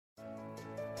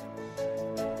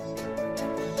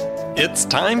It's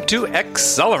time to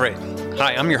accelerate.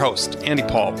 Hi, I'm your host, Andy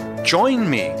Paul. Join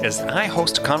me as I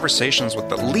host conversations with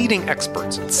the leading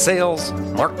experts in sales,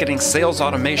 marketing, sales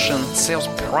automation, sales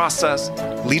process,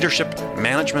 leadership,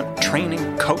 management,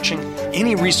 training, coaching,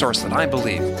 any resource that I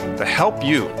believe to help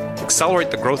you accelerate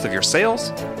the growth of your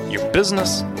sales, your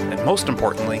business, and most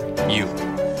importantly, you.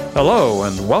 Hello,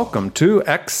 and welcome to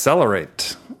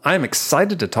Accelerate. I am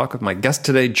excited to talk with my guest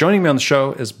today. Joining me on the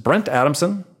show is Brent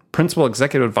Adamson, Principal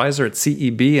Executive Advisor at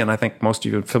CEB, and I think most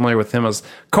of you are familiar with him as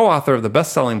co-author of the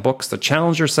best-selling books, The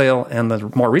Challenger Sale,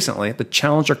 and more recently, The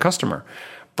Challenger Customer.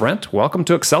 Brent, welcome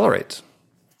to Accelerate.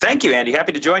 Thank you, Andy.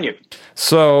 Happy to join you.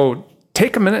 So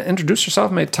take a minute, introduce yourself,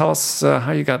 maybe tell us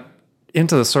how you got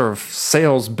into the sort of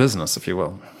sales business, if you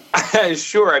will.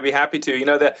 Sure, I'd be happy to. You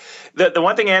know, the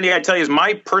one thing, Andy, I'd tell you is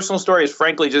my personal story is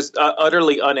frankly just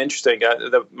utterly uninteresting.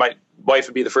 My wife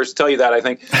would be the first to tell you that, I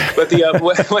think. But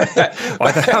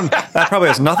that probably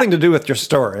has nothing to do with your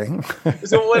story.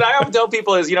 So what I often tell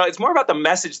people is, it's more about the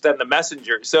message than the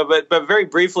messenger. So, but very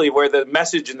briefly, where the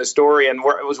message and the story and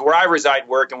where I reside,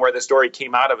 work, and where the story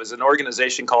came out of is an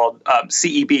organization called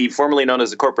CEB, formerly known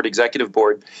as the Corporate Executive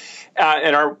Board.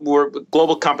 And we're a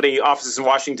global company, offices in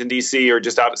Washington, D.C., or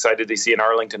just outside of D.C. in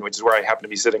Arlington, which is where I happen to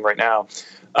be sitting right now.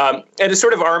 And it's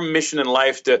sort of our mission in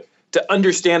life to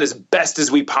understand as best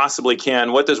as we possibly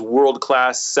can what does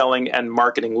world-class selling and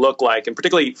marketing look like, and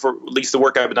particularly for at least the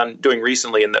work I've been doing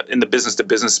recently in the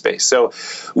business-to-business space. So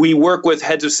we work with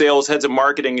heads of sales, heads of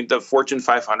marketing, the Fortune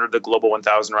 500, the Global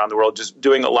 1000 around the world, just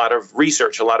doing a lot of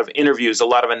research, a lot of interviews, a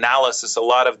lot of analysis, a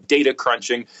lot of data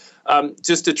crunching,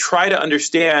 just to try to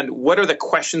understand what are the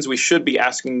questions we should be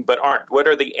asking but aren't, what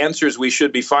are the answers we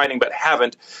should be finding but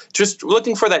haven't, just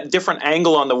looking for that different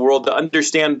angle on the world to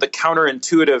understand the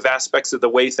counterintuitive aspects of the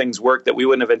way things work that we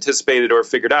wouldn't have anticipated or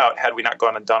figured out had we not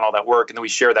gone and done all that work, and then we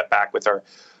share that back with our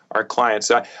clients.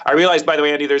 I realized, by the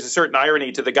way, Andy, there's a certain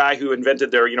irony to the guy who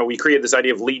invented we created this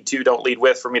idea of lead to, don't lead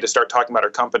with, for me to start talking about our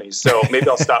companies. So maybe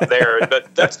I'll stop there.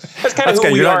 But that's kind of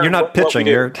who we are. You're not pitching.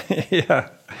 Yeah.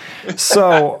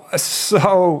 So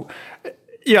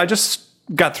I just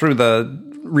got through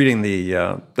reading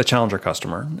the Challenger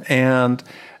Customer, and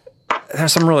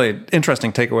there's some really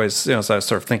interesting takeaways. As I was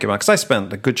sort of thinking about, because I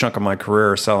spent a good chunk of my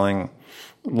career selling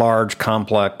large,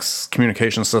 complex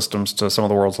communication systems to some of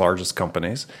the world's largest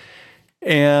companies.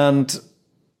 And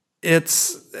I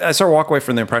sort of walk away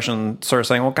from the impression, sort of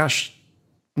saying, well, gosh,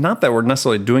 not that we're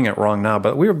necessarily doing it wrong now,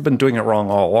 but we've been doing it wrong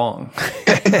all along.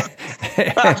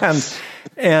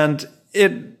 and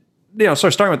it, sort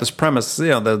of starting with this premise,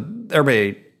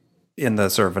 everybody in the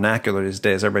sort of vernacular these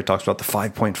days, everybody talks about the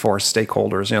 5.4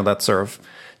 stakeholders, that sort of,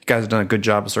 you guys have done a good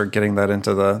job of sort of getting that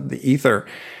into the ether.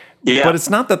 Yeah. But it's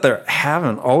not that there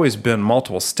haven't always been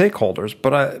multiple stakeholders,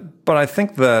 but I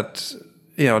think that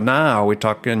now we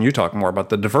talk, and you talk more about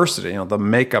the diversity, the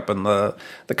makeup and the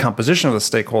composition of the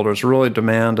stakeholders really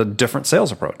demand a different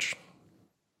sales approach.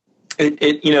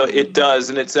 It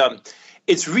does, and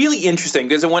it's really interesting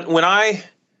because when I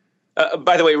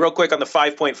by the way, real quick on the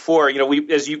 5.4,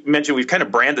 we, as you mentioned, we've kind of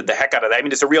branded the heck out of that. I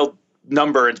mean, it's a real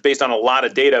number. It's based on a lot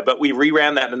of data, but we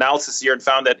reran that analysis here and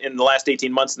found that in the last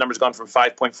 18 months, the number's gone from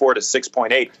 5.4 to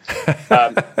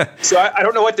 6.8. So I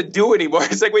don't know what to do anymore.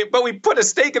 It's like we put a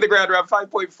stake in the ground around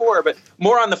 5.4, but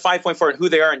more on the 5.4 and who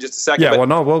they are in just a second. Yeah,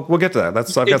 we'll get to that.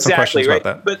 I've got some questions right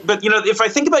about that. But if I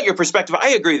think about your perspective, I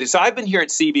agree with this. So I've been here at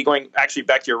CEB, going actually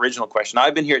back to your original question.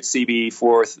 I've been here at CEB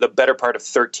for the better part of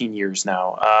 13 years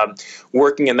now,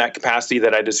 working in that capacity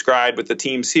that I described with the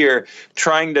teams here,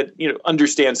 trying to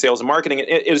understand sales and marketing.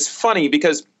 It was funny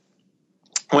because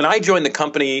when I joined the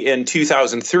company in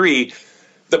 2003,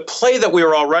 the play that we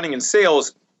were all running in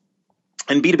sales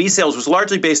and B2B sales was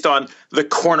largely based on the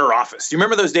corner office. Do you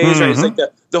remember those days? Mm-hmm. Right? It's like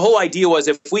the whole idea was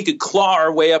if we could claw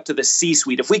our way up to the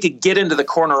C-suite, if we could get into the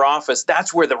corner office,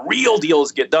 that's where the real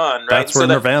deals get done. Right? That's where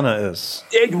Nirvana is.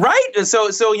 Right. So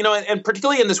and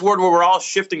particularly in this world where we're all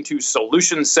shifting to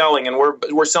solution selling, and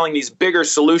we're selling these bigger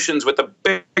solutions with the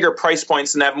bigger price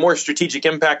points and have more strategic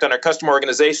impact on our customer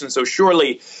organization. So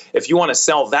surely, if you want to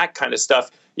sell that kind of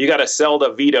stuff, you got to sell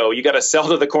to Vito. You got to sell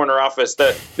to the corner office,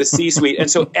 the C-suite. And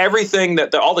so everything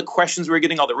all the questions we were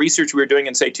getting, all the research we were doing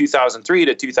in, say, 2003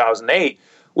 to 2008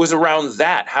 was around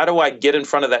that. How do I get in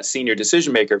front of that senior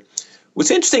decision maker?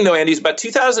 What's interesting, though, Andy, is about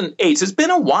 2008. So it's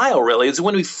been a while, really. It's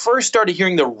when we first started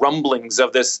hearing the rumblings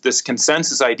of this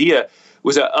consensus idea.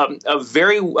 Was there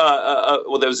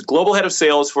was a global head of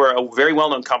sales for a very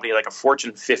well-known company, like a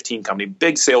Fortune 15 company,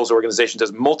 big sales organization,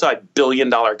 does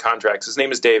multi-billion-dollar contracts. His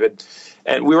name is David.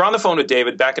 And we were on the phone with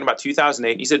David back in about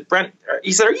 2008. He said, Brent, are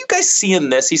you guys seeing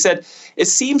this? He said, it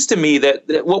seems to me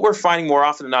that what we're finding more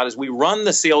often than not is we run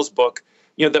the sales book,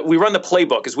 that we run the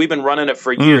playbook, as we've been running it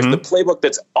for years, the playbook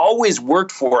that's always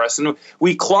worked for us. And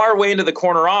we claw our way into the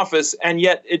corner office, and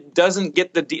yet it doesn't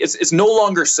get it's no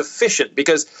longer sufficient,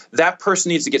 because that person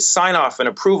needs to get sign off and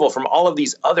approval from all of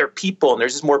these other people. And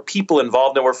there's just more people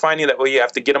involved. And we're finding that you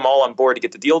have to get them all on board to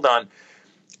get the deal done.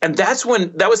 And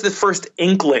that was the first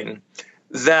inkling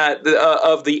that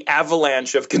of the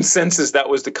avalanche of consensus that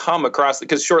was to come across,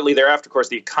 because shortly thereafter, of course,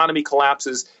 the economy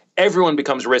collapses. Everyone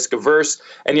becomes risk averse,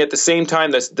 and yet at the same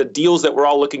time, the deals that we're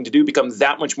all looking to do become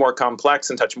that much more complex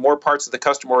and touch more parts of the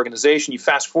customer organization. You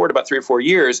fast forward about 3 or 4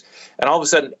 years, and all of a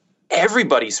sudden,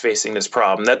 everybody's facing this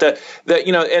problem.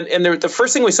 The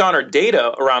first thing we saw in our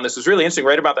data around this was really interesting.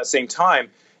 Right about that same time,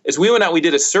 is we went out, we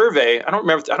did a survey. I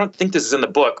don't think this is in the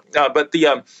book, but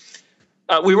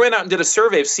we went out and did a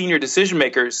survey of senior decision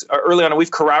makers early on, and we've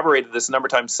corroborated this a number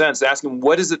of times since, asking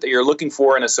what is it that you're looking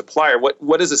for in a supplier?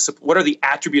 What are the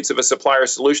attributes of a supplier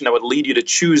solution that would lead you to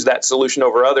choose that solution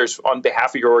over others on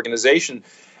behalf of your organization?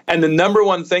 And the number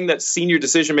one thing that senior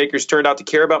decision makers turned out to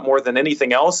care about more than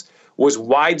anything else was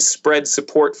widespread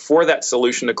support for that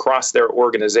solution across their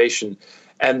organization.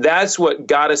 And that's what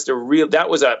got us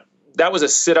that was a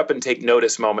sit up and take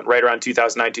notice moment right around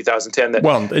 2009, 2010.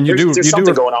 There's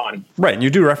something going on. Right. And you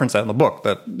do reference that in the book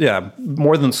that,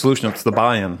 more than the solution, it's the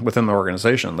buy-in within the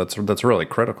organization that's really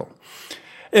critical.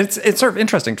 It's sort of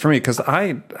interesting for me because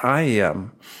I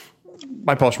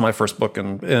published my first book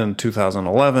in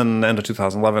 2011, end of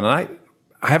 2011, and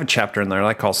I have a chapter in there that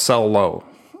I call Sell Low.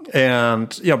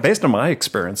 And, based on my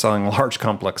experience selling large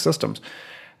complex systems,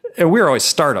 we were always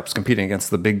startups competing against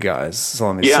the big guys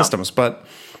selling these systems, but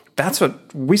that's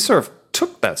what we sort of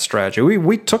took that strategy.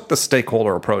 We took the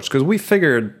stakeholder approach because we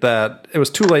figured that it was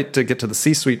too late to get to the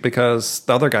C-suite because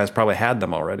the other guys probably had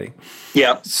them already.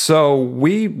 Yeah. So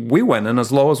we went in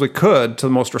as low as we could to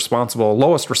the lowest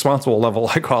responsible level,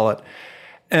 I call it,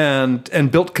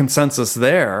 and built consensus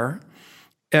there.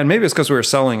 And maybe it's because we were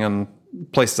selling in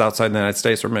places outside the United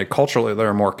States where maybe culturally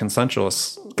they're more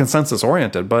consensus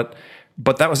oriented, but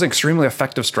that was an extremely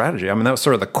effective strategy. I mean, that was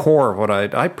sort of the core of what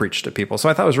I preached to people. So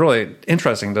I thought it was really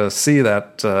interesting to see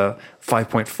that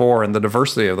 5.4 and the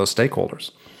diversity of those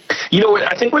stakeholders.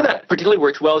 I think where that particularly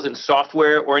works well is in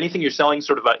software or anything you're selling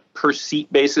sort of a per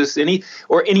seat basis, any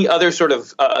other sort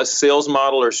of a sales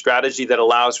model or strategy that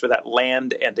allows for that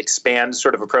land and expand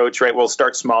sort of approach, right? We'll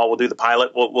start small, we'll do the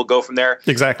pilot, we'll go from there.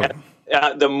 Exactly.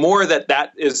 The more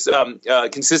that is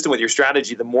consistent with your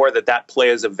strategy, the more that play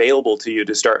is available to you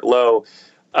to start low.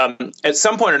 At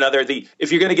some point or another, if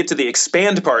you're going to get to the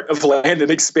expand part of land and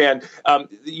expand,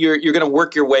 you're going to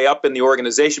work your way up in the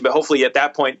organization. But hopefully at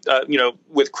that point,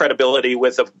 with credibility,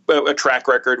 with a track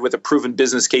record, with a proven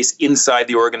business case inside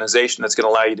the organization that's going to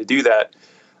allow you to do that.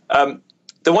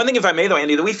 The one thing, if I may, though,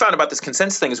 Andy, that we found about this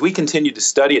consensus thing as we continued to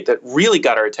study it that really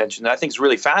got our attention, that I think is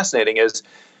really fascinating, is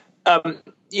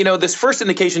this first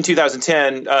indication,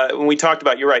 2010, when we talked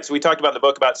about, you're right, so we talked about in the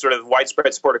book about sort of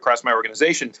widespread support across my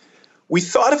organization. We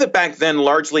thought of it back then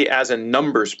largely as a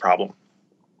numbers problem.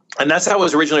 And that's how it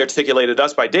was originally articulated to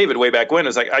us by David way back when. It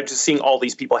was like, I'm just seeing all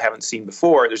these people I haven't seen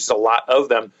before. There's just a lot of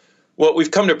them. What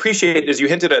we've come to appreciate, as you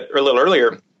hinted at a little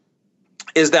earlier,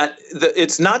 is that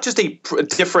it's not just a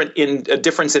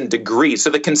difference in degree. So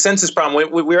the consensus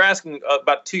problem, we were asking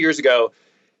about 2 years ago,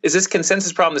 is this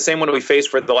consensus problem the same one we faced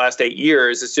for the last 8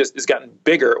 years? It's gotten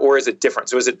bigger, or is it different?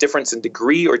 So is it difference in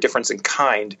degree or difference in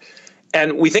kind?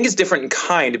 And we think it's different in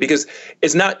kind because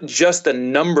it's not just the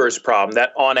numbers problem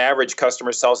that on average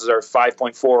customer tells us are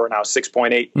 5.4 or now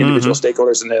 6.8 individual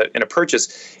stakeholders in a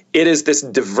purchase. It is this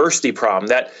diversity problem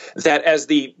that as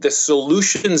the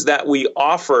solutions that we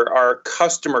offer our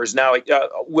customers now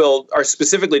are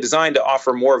specifically designed to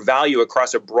offer more value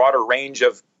across a broader range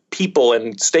of people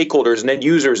and stakeholders and end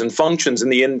users and functions in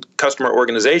the end customer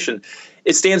organization.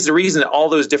 It stands to reason that all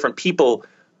those different people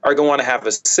are going to want to have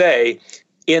a say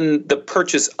in the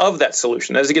purchase of that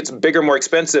solution. As it gets bigger, more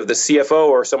expensive, the CFO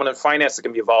or someone in finance that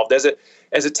can be involved. As it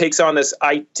takes on this,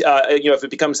 if it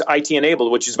becomes IT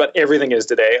enabled, which is what everything is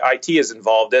today, IT is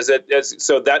involved.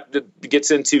 So that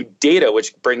gets into data,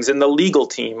 which brings in the legal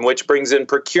team, which brings in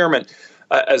procurement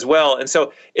as well. And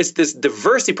so it's this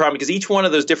diversity problem because each one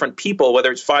of those different people,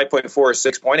 whether it's 5.4 or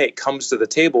 6.8, comes to the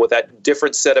table with that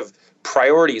different set of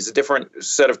priorities, a different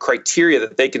set of criteria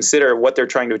that they consider what they're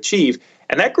trying to achieve.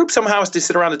 And that group somehow has to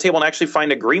sit around the table and actually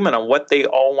find agreement on what they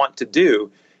all want to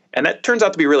do. And that turns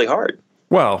out to be really hard.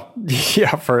 Well,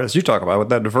 yeah, as you talk about with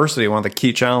that diversity, one of the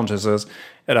key challenges is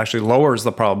it actually lowers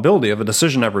the probability of a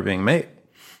decision ever being made.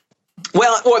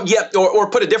 Well, or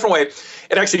put a different way,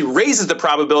 it actually raises the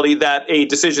probability that a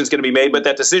decision is going to be made, but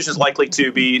that decision is likely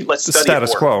to be, let's study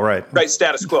status quo, right? Right,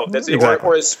 status quo. That's exactly.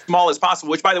 or as small as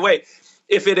possible, which, by the way,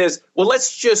 if it is, well,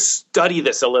 let's just study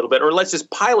this a little bit, or let's just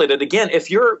pilot it. Again,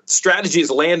 if your strategy is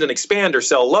land and expand or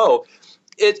sell low,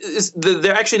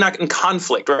 they're actually not in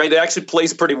conflict, right? It actually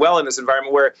plays pretty well in this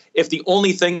environment where if the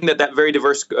only thing that very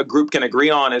diverse group can agree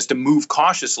on is to move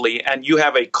cautiously, and you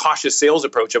have a cautious sales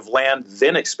approach of land,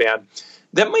 then expand,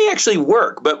 that may actually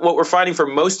work. But what we're finding for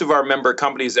most of our member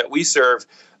companies that we serve,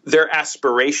 their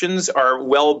aspirations are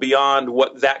well beyond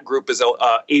what that group is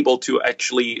able to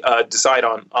actually decide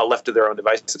on left to their own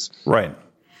devices. Right.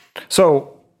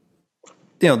 So,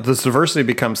 this diversity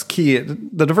becomes key.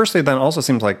 The diversity then also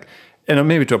seems like, and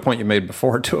maybe to a point you made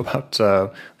before too about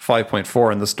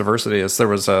 5.4 and this diversity, is there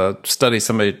was a study,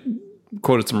 somebody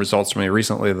quoted some results to me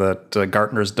recently that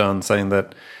Gartner's done saying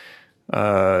that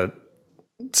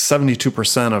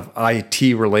 72% of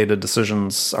IT-related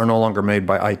decisions are no longer made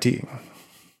by IT.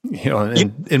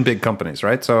 In big companies,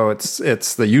 right? So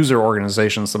it's the user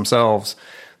organizations themselves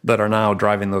that are now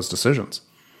driving those decisions.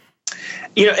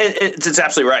 It's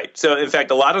absolutely right. So, in fact,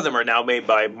 a lot of them are now made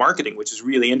by marketing, which is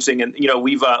really interesting. And,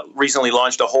 we've recently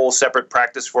launched a whole separate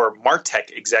practice for MarTech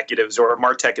executives or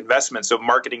MarTech investments, so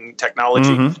marketing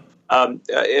technology.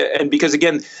 Mm-hmm. And because,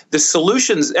 again, the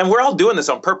solutions, and we're all doing this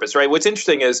on purpose, right? What's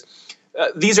interesting is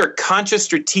these are conscious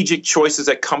strategic choices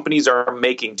that companies are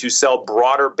making to sell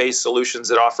broader-based solutions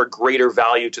that offer greater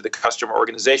value to the customer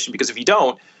organization. Because if you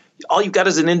don't, all you've got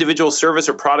is an individual service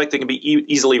or product that can be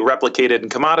easily replicated and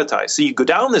commoditized. So you go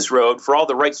down this road for all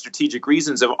the right strategic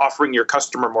reasons of offering your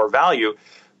customer more value.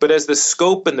 But as the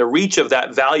scope and the reach of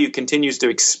that value continues to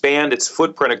expand its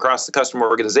footprint across the customer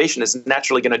organization, it's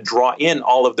naturally going to draw in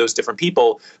all of those different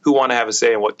people who want to have a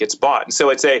say in what gets bought. And so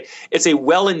it's a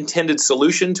well-intended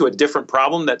solution to a different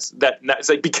problem. It's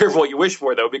like, be careful what you wish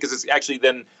for, though, because it's actually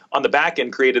then on the back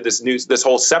end created this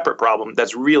whole separate problem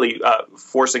that's really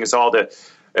forcing us all to.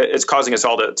 It's causing us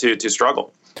all to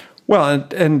struggle. Well,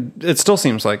 and it still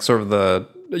seems like sort of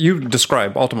you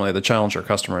describe ultimately the challenger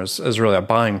customers as really a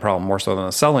buying problem more so than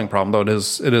a selling problem, though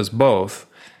it is both.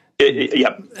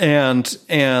 Yep. And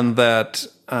that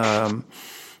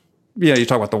you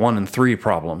talk about the 1 in 3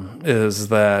 problem is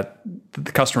that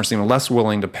the customers seem less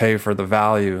willing to pay for the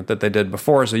value that they did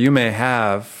before. So you may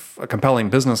have a compelling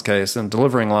business case and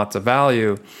delivering lots of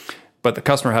value, but the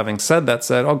customer, having said,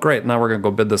 oh, great, now we're going to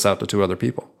go bid this out to 2 other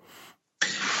people.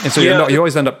 And so you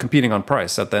always end up competing on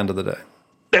price at the end of the day.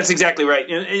 That's exactly right.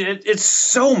 It's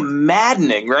so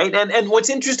maddening, right? And what's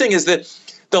interesting is that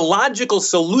the logical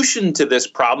solution to this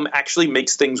problem actually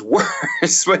makes things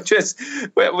worse, which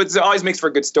always makes for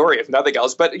a good story, if nothing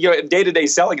else. But day-to-day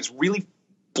selling, it's really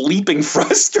bleeping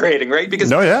frustrating, right? Because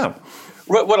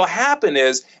what'll happen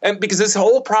is, and because this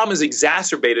whole problem is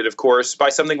exacerbated, of course, by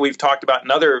something we've talked about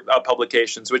in other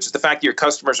publications, which is the fact that your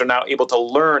customers are now able to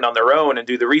learn on their own and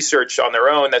do the research on their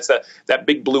own. That's that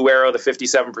big blue arrow, the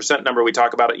 57% number we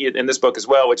talk about in this book as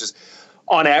well, which is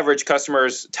on average,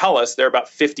 customers tell us they're about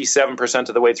 57%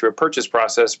 of the way through a purchase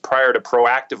process prior to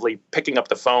proactively picking up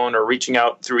the phone or reaching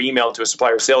out through email to a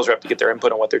supplier sales rep to get their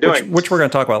input on what they're doing. Which we're going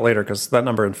to talk about later because that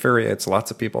number infuriates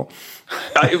lots of people.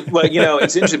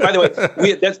 It's interesting. By the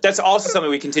way, that's also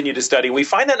something we continue to study. We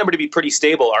find that number to be pretty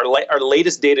stable. Our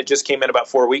latest data just came in about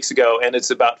 4 weeks ago, and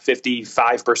it's about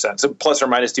 55%. So plus or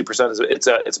minus 2%,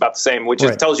 it's about the same, which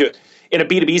tells you in a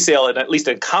B2B sale, and at least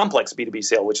a complex B2B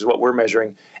sale, which is what we're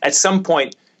measuring, at some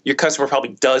point, your customer probably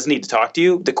does need to talk to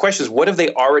you. The question is, what have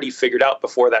they already figured out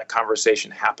before that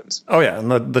conversation happens? Oh, yeah.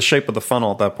 And the shape of the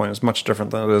funnel at that point is much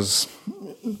different than it is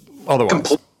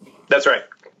otherwise. That's right.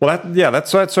 Well, that's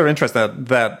sort of interesting,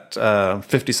 that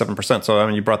 57%. So,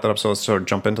 you brought that up, so let's sort of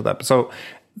jump into that. So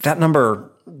that number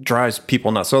drives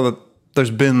people nuts. So that there's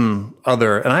been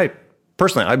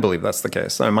and I believe that's the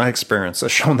case. My experience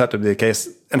has shown that to be the case,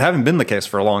 and having been the case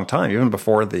for a long time, even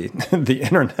before the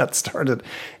internet started,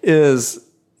 is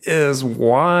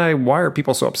why are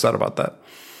people so upset about that?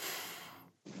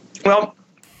 Well,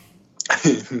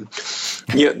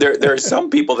 there are some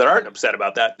people that aren't upset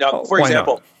about that. Now, for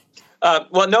example,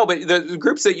 but the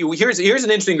groups that here's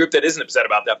an interesting group that isn't upset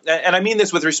about that, and I mean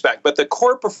this with respect. But the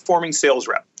core performing sales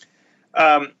rep,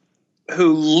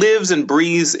 who lives and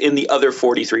breathes in the other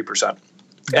 43%.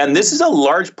 And this is a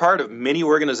large part of many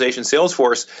organizations' sales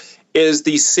force, is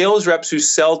the sales reps who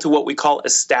sell to what we call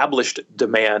established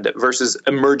demand versus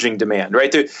emerging demand,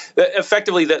 right?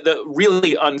 Effectively, the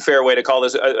really unfair way to call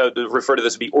this, refer to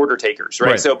this, would be order takers,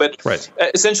 right? So,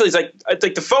 essentially, it's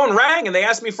like the phone rang and they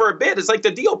asked me for a bid. It's like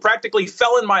the deal practically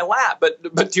fell in my lap.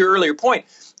 But to your earlier point,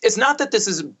 it's not that this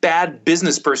is bad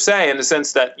business per se, in the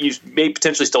sense that you may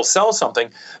potentially still sell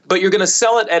something, but you're going to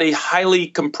sell it at a highly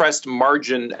compressed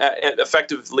margin,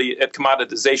 effective aggressively at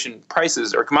commoditization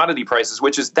prices or commodity prices,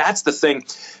 which is that's the thing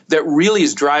that really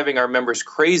is driving our members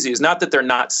crazy. Is not that they're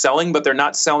not selling, but they're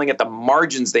not selling at the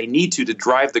margins they need to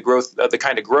drive the growth, the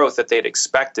kind of growth that they had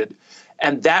expected.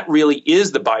 And that really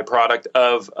is the byproduct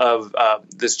of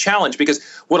this challenge, because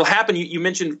what will happen, you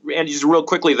mentioned, Andy, just real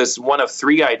quickly, this one of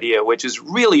three idea, which is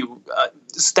really,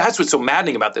 that's what's so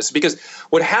maddening about this, because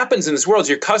what happens in this world is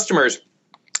your customers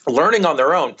learning on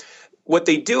their own. What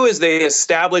they do is they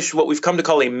establish what we've come to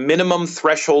call a minimum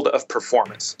threshold of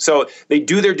performance. So they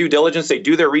do their due diligence, they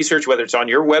do their research, whether it's on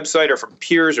your website or from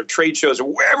peers or trade shows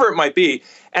or wherever it might be.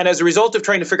 And as a result of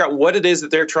trying to figure out what it is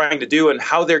that they're trying to do and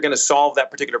how they're going to solve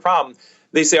that particular problem,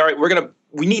 they say, all right,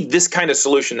 we need this kind of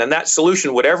solution. And that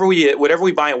solution, whatever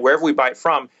we buy and wherever we buy it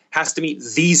from, has to meet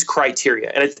these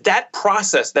criteria. And it's that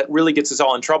process that really gets us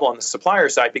all in trouble on the supplier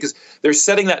side, because they're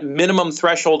setting that minimum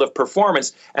threshold of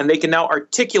performance, and they can now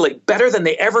articulate better than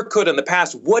they ever could in the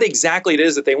past what exactly it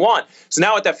is that they want. So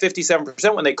now at that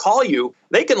 57%, when they call you,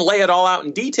 they can lay it all out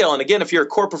in detail. And again, if you're a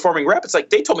core performing rep, it's like,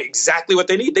 they told me exactly what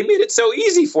they need. They made it so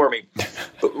easy for me.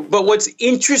 But what's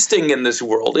interesting in this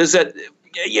world is that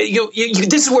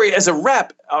this is where, as a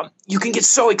rep, you can get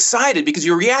so excited, because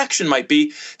your reaction might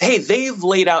be, hey, they've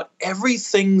laid out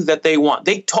everything that they want.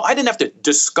 I didn't have to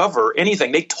discover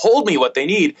anything. They told me what they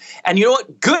need. And you know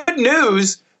what? Good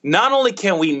news. Not only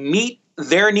can we meet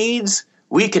their needs,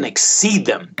 we can exceed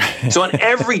them. So on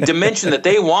every dimension that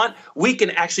they want, we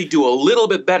can actually do a little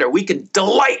bit better. We can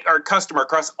delight our customer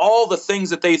across all the things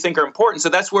that they think are important. So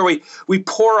that's where we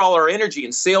pour all our energy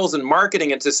in sales and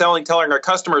marketing into telling our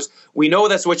customers, we know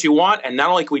that's what you want. And not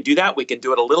only can we do that, we can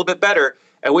do it a little bit better,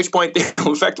 at which point they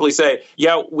will effectively say,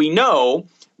 yeah, we know.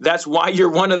 That's why you're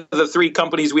one of the three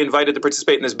companies we invited to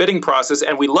participate in this bidding process.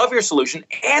 And we love your solution,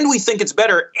 and we think it's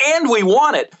better, and we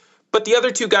want it. But the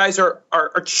other two guys are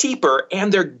cheaper,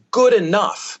 and they're good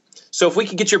enough. So if we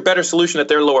can get your better solution at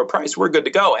their lower price, we're good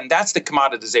to go. And that's the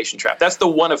commoditization trap. That's the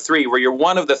one of three, where you're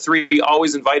one of the three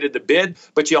always invited to bid,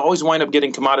 but you always wind up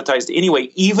getting commoditized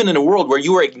anyway, even in a world where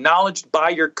you are acknowledged by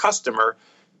your customer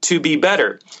to be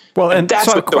better. Well, and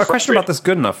that's so a question about this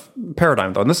good enough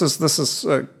paradigm, though, and this is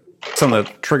something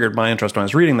that triggered my interest when I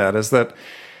was reading that, is that,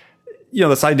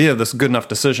 this idea of this good enough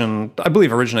decision, I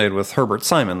believe, originated with Herbert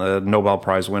Simon, the Nobel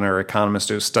Prize winner economist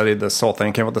who studied this whole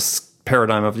thing, came up with this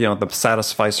paradigm of, the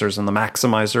satisficers and the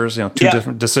maximizers, two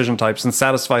different decision types. And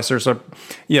satisficers are,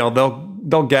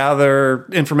 they'll gather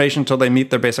information until they meet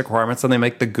their basic requirements, and they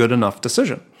make the good enough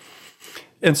decision.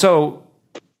 And so,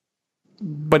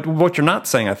 but what you're not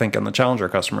saying, I think, in the challenger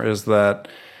customer is that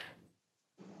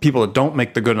people that don't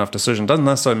make the good enough decision doesn't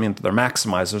necessarily mean that they're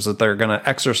maximizers, that they're going to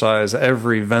exercise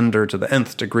every vendor to the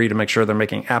nth degree to make sure they're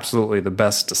making absolutely the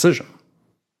best decision.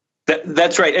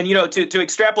 That's right. And, to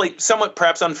extrapolate somewhat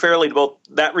perhaps unfairly to both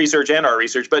that research and our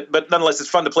research, but nonetheless,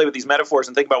 it's fun to play with these metaphors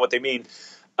and think about what they mean.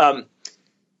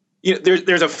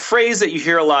 There's a phrase that you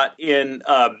hear a lot in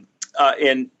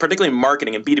particularly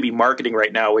marketing and B2B marketing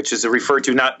right now, which is referred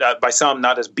to not by some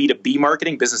not as B2B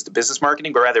marketing, business to business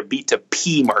marketing, but rather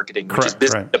B2P marketing, which is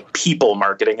business to people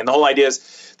marketing. And the whole idea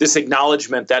is this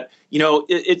acknowledgement that,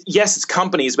 yes, it's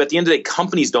companies, but at the end of the day,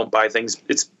 companies don't buy things.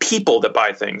 It's people that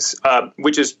buy things,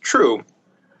 which is true.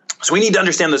 So we need to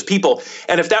understand those people.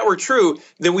 And if that were true,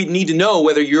 then we'd need to know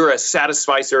whether you're a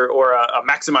satisficer or a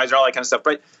maximizer, all that kind of stuff,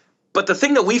 right? But the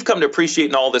thing that we've come to appreciate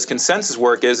in all this consensus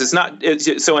work is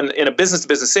so in a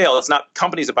business-to-business sale, it's not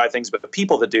companies that buy things, but the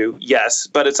people that do, yes.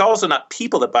 But it's also not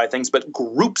people that buy things, but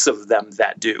groups of them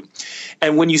that do.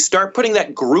 And when you start putting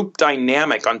that group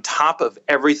dynamic on top of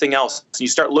everything else, you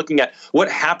start looking at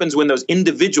what happens when those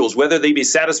individuals, whether they be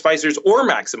satisficers or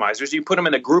maximizers, you put them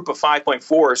in a group of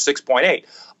 5.4 or 6.8,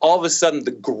 all of a sudden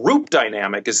the group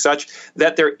dynamic is such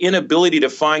that their inability to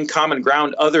find common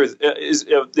ground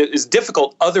is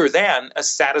difficult other than a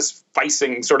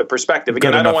satisficing sort of perspective.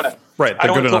 Again, I don't want to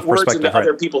put words into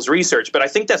other people's research, but I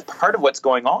think that's part of what's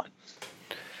going on.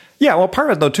 Yeah, well, part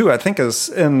of it, though, too, I think is,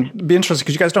 and it'd be interesting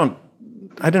because you guys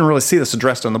I didn't really see this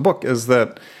addressed in the book, is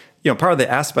that, part of the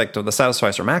aspect of the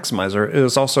satisficer maximizer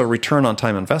is also return on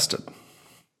time invested.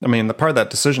 I mean, the part of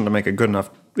that decision to make a good enough,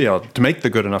 to make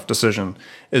the good enough decision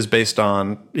is based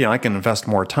on, I can invest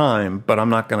more time, but I'm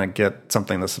not going to get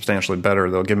something that's substantially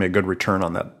better. They'll give me a good return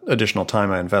on that additional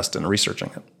time I invest in researching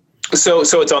it. So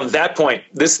it's on that point.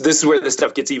 This is where this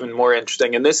stuff gets even more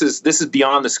interesting, and this is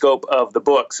beyond the scope of the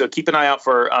book. So keep an eye out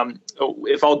for,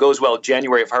 if all goes well,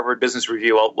 January of Harvard Business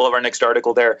Review. We'll have our next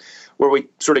article there, where we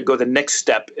sort of go the next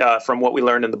step from what we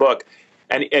learned in the book.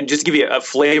 And just to give you a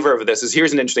flavor of this,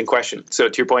 here's an interesting question. So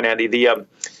to your point, Andy,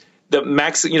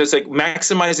 it's like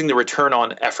maximizing the return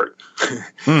on effort.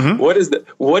 Mm-hmm.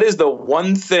 What is the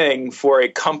one thing for a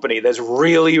company that's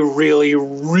really, really,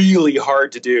 really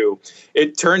hard to do?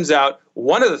 It turns out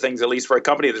one of the things, at least for a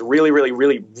company that's really, really,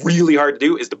 really, really hard to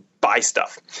do, is to buy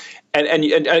stuff. And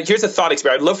here's a thought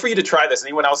experiment. I'd love for you to try this.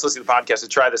 Anyone else listening to the podcast to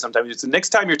try this sometime. It's the next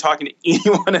time you're talking to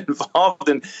anyone involved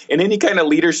in any kind of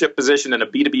leadership position in a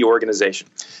B2B organization.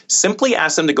 Simply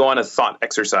ask them to go on a thought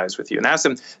exercise with you and ask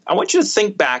them, I want you to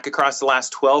think back across the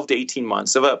last 12 to 18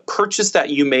 months of a purchase that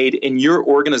you made in your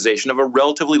organization of a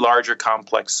relatively large or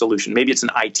complex solution. Maybe it's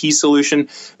an IT solution.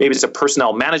 Maybe it's a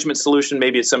personnel management solution.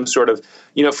 Maybe it's some sort of,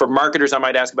 for marketers, I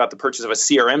might ask about the purchase of a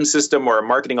CRM system or a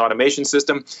marketing automation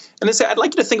system. And then say, I'd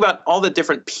like you to think about all the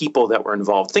different people that were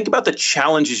involved. Think about the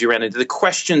challenges you ran into, the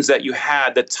questions that you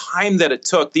had, the time that it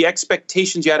took, the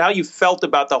expectations you had, how you felt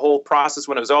about the whole process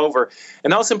when it was over.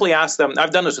 And I'll simply ask them, I've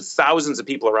done this with thousands of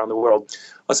people around the world.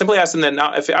 I'll simply ask them then,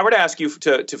 now, if I were to ask you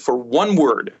for one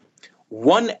word,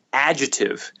 one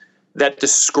adjective that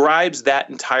describes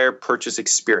that entire purchase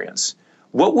experience,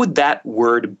 what would that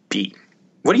word be?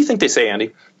 What do you think they say,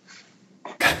 Andy?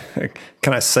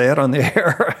 Can I say it on the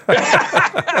air?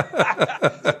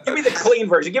 Give me the clean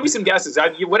version. Give me some guesses.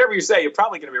 Whatever you say, you're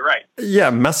probably going to be right. Yeah,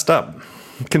 messed up,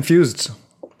 confused.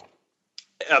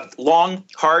 Long,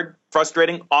 hard,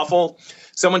 frustrating, awful.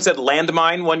 Someone said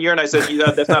landmine one year, and I said,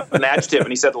 that's not an adjective. And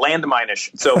he said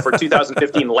landmine-ish. So for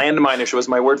 2015, landmine-ish was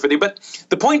my word for you. But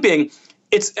the point being,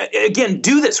 it's, again,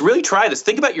 do this. Really try this.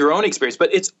 Think about your own experience.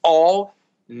 But it's all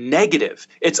negative.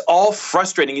 It's all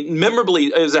frustrating.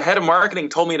 Memorably, as a head of marketing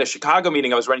told me at a Chicago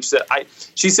meeting I was running,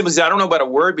 she simply said, I don't know about a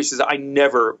word, but she says, I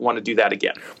never want to do that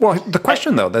again. Well, the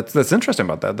question, though, that's interesting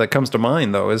about that comes to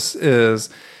mind, though, is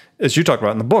as you talk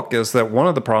about in the book, is that one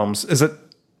of the problems is that,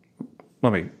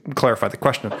 let me clarify the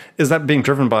question, is that being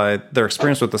driven by their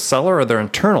experience with the seller or their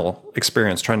internal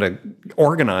experience trying to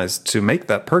organize to make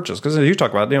that purchase? Because as you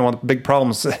talk about, one of the big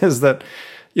problems is that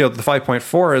the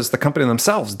 5.4 is the company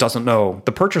themselves doesn't know,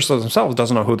 the purchasers themselves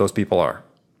doesn't know who those people are.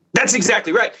 That's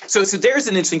exactly right. So there's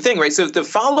an interesting thing, right? So the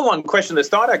follow-on question, this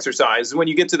thought exercise, when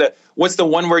you get to what's the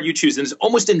one word you choose, and it's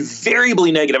almost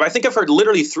invariably negative. I think I've heard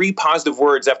literally 3 positive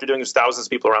words after doing this with thousands of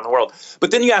people around the world.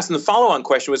 But then you ask them, the follow-on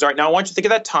question was, all right, now I want you to think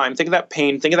of that time, think of that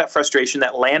pain, think of that frustration,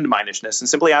 that landmine-ishness, and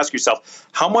simply ask yourself,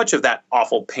 how much of that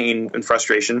awful pain and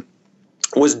frustration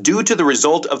was due to the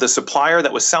result of the supplier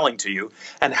that was selling to you,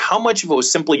 and how much of it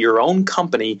was simply your own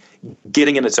company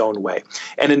getting in its own way.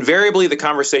 And invariably, the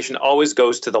conversation always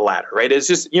goes to the latter, right? It's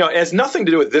just, it has nothing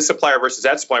to do with this supplier versus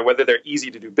that supplier, whether they're easy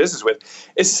to do business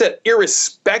with. It's that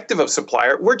irrespective of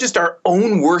supplier, we're just our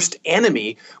own worst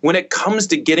enemy when it comes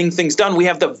to getting things done. We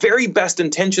have the very best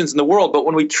intentions in the world, but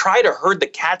when we try to herd the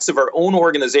cats of our own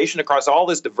organization across all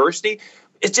this diversity,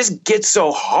 it just gets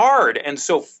so hard and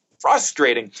so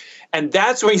frustrating. And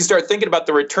that's when you start thinking about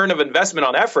the return of investment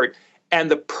on effort, and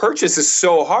the purchase is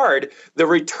so hard, the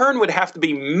return would have to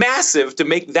be massive to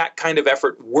make that kind of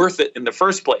effort worth it in the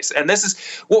first place. And this is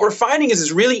what we're finding is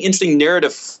this really interesting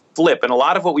narrative flip, and a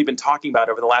lot of what we've been talking about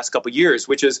over the last couple of years,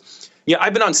 which is,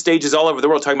 I've been on stages all over the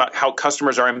world talking about how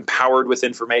customers are empowered with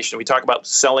information. We talk about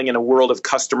selling in a world of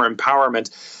customer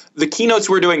empowerment. The keynotes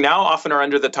we're doing now often are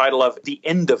under the title of the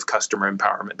end of customer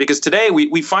empowerment, because today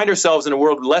we find ourselves in a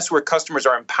world less where customers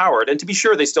are empowered, and to be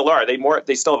sure, they still are.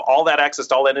 They still have all that access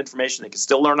to all that information. They can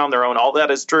still learn on their own. All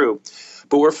that is true.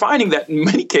 But we're finding that in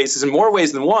many cases, in more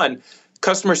ways than one,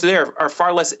 customers today are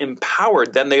far less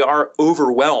empowered than they are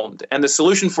overwhelmed. And the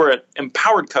solution for an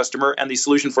empowered customer and the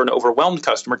solution for an overwhelmed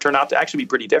customer turn out to actually be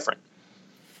pretty different.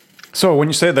 So when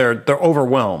you say they're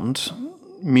overwhelmed,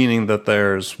 meaning that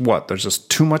there's just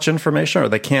too much information, or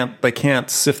they can't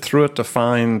sift through it to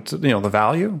find the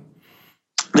value?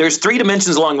 There's 3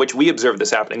 dimensions along which we observe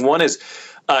this happening. One is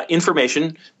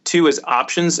information, 2 is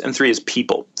options, and 3 is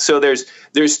people. So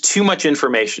there's too much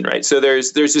information, right? So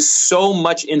there's just so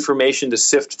much information to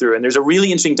sift through, and there's a really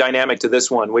interesting dynamic to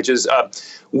this one, which is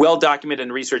well documented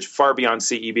in research far beyond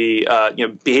CEB.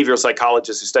 Behavioral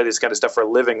psychologists who study this kind of stuff for a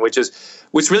living, which is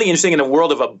what's really interesting in a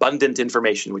world of abundant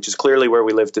information, which is clearly where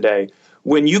we live today.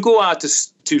 When you go out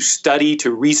to study,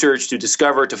 to research, to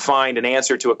discover, to find an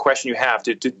answer to a question you have,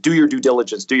 to do your due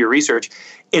diligence, do your research,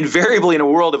 invariably in a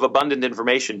world of abundant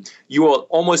information, you will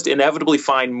almost inevitably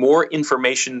find more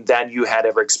information than you had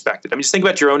ever expected. I mean, just think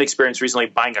about your own experience recently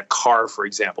buying a car, for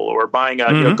example, or buying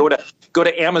go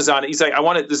to Amazon. He's like,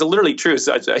 this is literally true.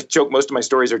 So I joke most of my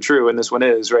stories are true, and this one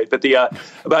is, right? But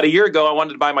about a year ago, I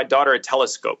wanted to buy my daughter a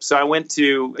telescope. So I went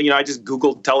to, I just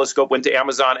Googled telescope, went to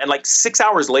Amazon, and like 6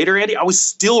 hours later, Andy, I was was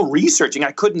still researching.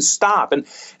 I couldn't stop. And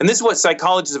this is what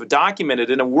psychologists have documented.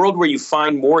 In a world where you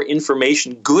find more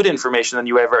information, good information than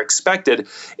you ever expected,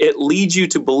 it leads you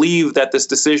to believe that this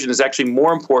decision is actually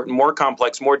more important, more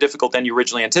complex, more difficult than you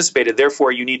originally anticipated.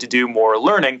 Therefore, you need to do more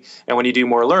learning. And when you do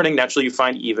more learning, naturally you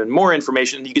find even more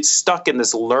information. And you get stuck in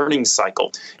this learning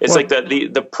cycle. It's like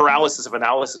the paralysis of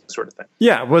analysis sort of thing.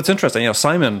 Yeah, well, it's interesting.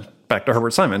 Simon, back to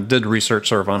Herbert Simon, did research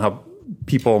sort of on how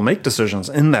people make decisions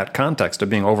in that context of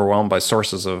being overwhelmed by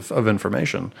sources of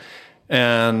information.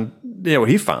 And what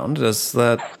he found is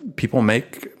that people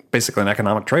make basically an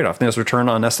economic trade-off. There's return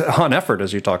on effort,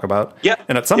 as you talk about. Yeah.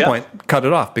 And at some point, cut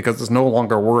it off because it's no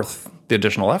longer worth the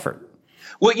additional effort.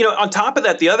 Well, on top of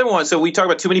that, the other one, so we talk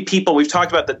about too many people. We've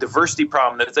talked about the diversity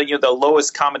problem, the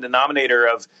lowest common denominator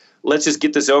of let's just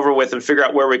get this over with and figure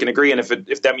out where we can agree. And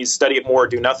if that means study it more or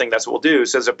do nothing, that's what we'll do.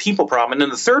 So there's a people problem. And then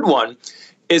the third one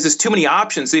is there's too many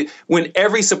options. When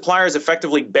every supplier is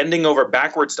effectively bending over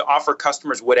backwards to offer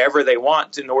customers whatever they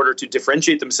want in order to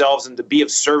differentiate themselves and to be of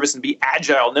service and be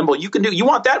agile, nimble, you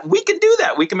want that? We can do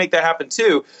that. We can make that happen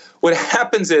too. What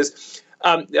happens is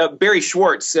Barry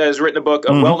Schwartz has written a book,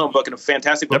 a well-known book, and a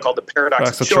fantastic book called The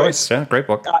Paradox of Choice. Yeah, great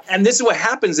book. And this is what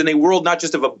happens in a world not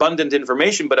just of abundant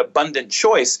information, but abundant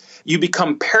choice. You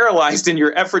become paralyzed in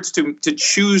your efforts to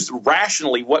choose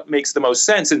rationally what makes the most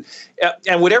sense. And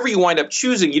whatever you wind up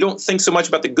choosing, you don't think so much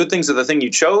about the good things of the thing you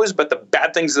chose, but the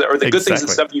bad things or the good things of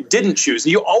the stuff you didn't choose.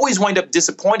 And you always wind up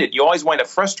disappointed. You always wind up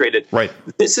frustrated. Right.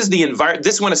 This is the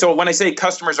environment. So when I say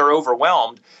customers are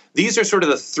overwhelmed, these are sort of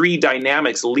the three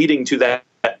dynamics leading to that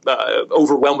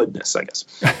overwhelmedness, I guess.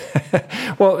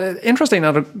 Well, interesting.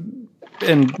 Now,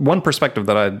 in one perspective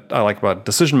that I like about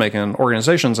decision making in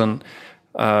organizations, and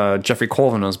Jeffrey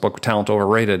Colvin in his book Talent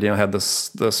Overrated, had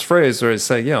this phrase where he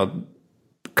say,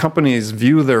 companies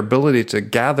view their ability to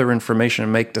gather information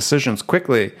and make decisions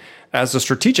quickly as a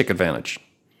strategic advantage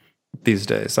these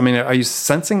days. I mean, are you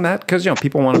sensing that? Because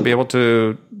people want to be able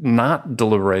to not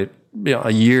deliberate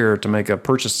a year to make a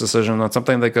purchase decision on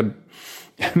something they could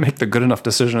make the good enough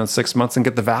decision in 6 months and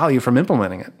get the value from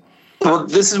implementing it. Well,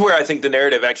 this is where I think the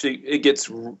narrative it gets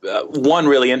one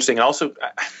really interesting, and also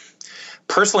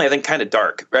personally I think kind of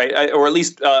dark, right? Or at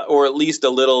least a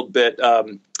little bit.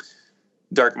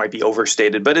 Dark might be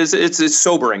overstated, but it's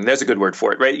sobering. There's a good word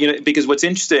for it, right? Because what's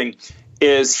interesting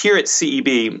is here at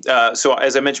CEB, so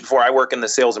as I mentioned before, I work in the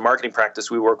sales and marketing practice.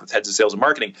 We work with heads of sales and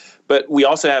marketing, but we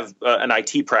also have an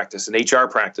IT practice, an HR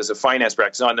practice, a finance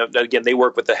practice. Again, they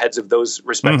work with the heads of those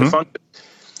respective functions.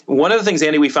 One of the things,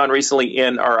 Andy, we found recently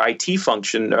in our IT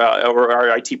function or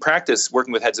our IT practice,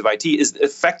 working with heads of IT, is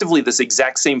effectively this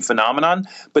exact same phenomenon,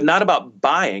 but not about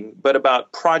buying, but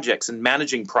about projects and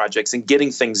managing projects and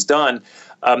getting things done.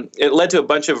 It led to a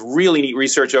bunch of really neat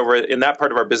research over in that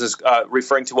part of our business,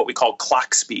 referring to what we call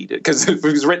clock speed, because it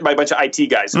was written by a bunch of IT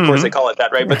guys. Of course, they call it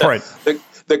that, right? But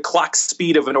the clock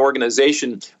speed of an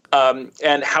organization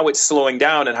and how it's slowing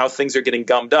down and how things are getting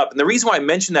gummed up. And the reason why I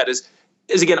mention that is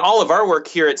again, all of our work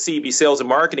here at CEB Sales and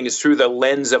Marketing is through the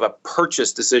lens of a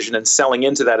purchase decision and selling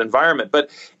into that environment. But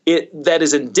that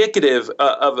is indicative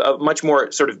of a much more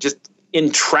sort of just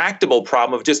intractable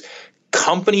problem of just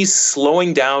companies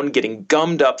slowing down, getting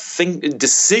gummed up,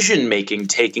 decision-making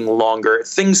taking longer,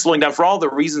 things slowing down for all the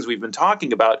reasons we've been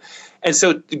talking about. And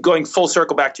so going full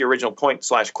circle back to your original point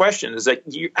 / question is that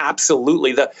you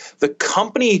absolutely, the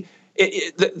company,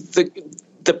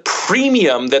 the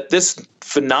premium that this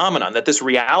phenomenon, that this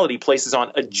reality places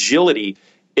on agility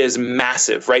is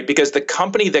massive, right? Because the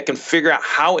company that can figure out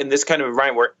how in this kind of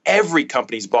environment where every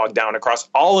company's bogged down across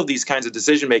all of these kinds of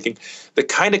decision making, the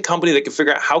kind of company that can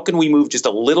figure out how can we move just a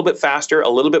little bit faster, a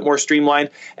little bit more streamlined,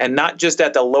 and not just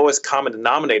at the lowest common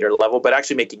denominator level, but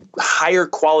actually making higher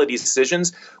quality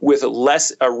decisions with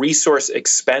less resource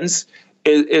expense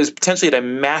is potentially at a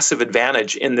massive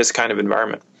advantage in this kind of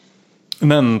environment. And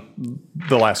then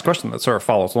the last question that sort of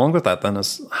follows along with that then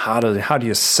is how do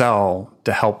you sell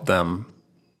to help them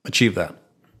achieve that?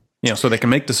 So they can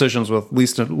make decisions with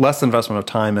less investment of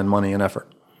time and money and effort.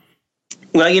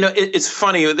 Well, it's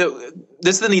funny.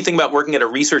 This is the neat thing about working at a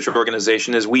research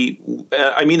organization is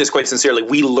I mean this quite sincerely,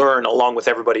 we learn along with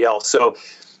everybody else. So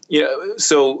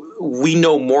we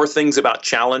know more things about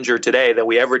Challenger today than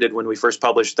we ever did when we first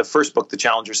published the first book, The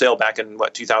Challenger Sale, back in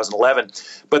 2011.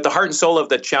 But the heart and soul of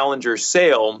the Challenger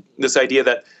Sale, this idea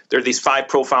that there are these 5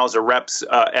 profiles of reps,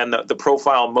 and the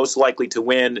profile most likely to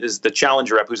win is the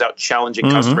Challenger rep who's out challenging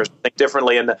customers to think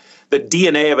differently. And the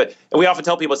DNA of it, and we often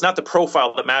tell people it's not the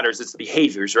profile that matters, it's the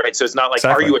behaviors, right? So it's not like,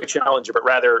 Are you a challenger, but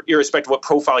rather, irrespective of what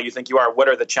profile you think you are, what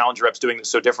are the Challenger reps doing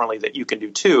so differently that you can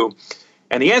do too?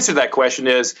 And the answer to that question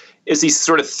is these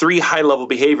sort of 3 high-level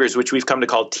behaviors, which we've come to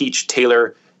call teach,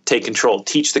 tailor, take control,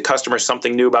 teach the customer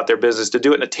something new about their business, to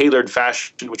do it in a tailored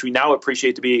fashion, which we now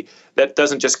appreciate to be that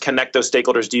doesn't just connect those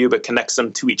stakeholders to you, but connects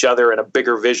them to each other in a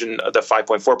bigger vision of the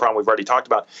 5.4 problem we've already talked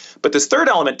about. But this third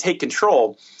element, take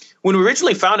control, when we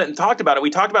originally found it and talked about it,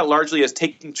 we talked about it largely as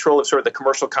taking control of sort of the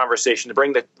commercial conversation, to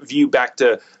bring the view back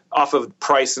to off of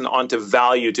price and onto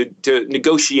value, to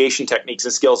negotiation techniques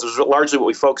and skills. This is largely what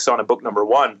we focused on in book number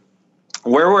 1.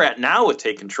 Where we're at now with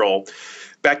Take Control,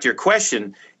 back to your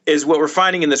question, is what we're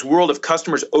finding in this world of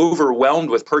customers overwhelmed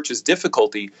with purchase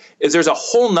difficulty is there's a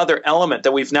whole nother element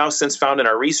that we've now since found in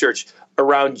our research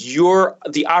around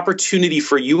the opportunity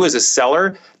for you as a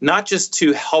seller, not just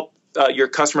to help your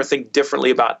customer think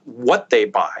differently about what they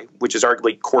buy, which is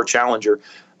arguably core challenger,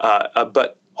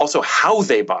 but also how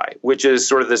they buy, which is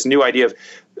sort of this new idea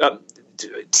of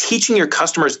teaching your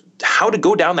customers how to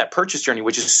go down that purchase journey,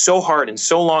 which is so hard and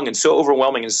so long and so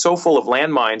overwhelming and so full of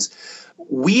landmines.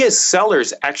 We as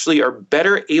sellers actually are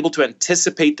better able to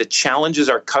anticipate the challenges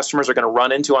our customers are going to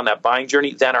run into on that buying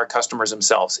journey than our customers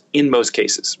themselves in most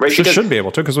cases, right? Should be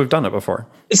able to, because we've done it before.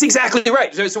 It's exactly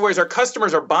right. So whereas our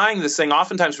customers are buying this thing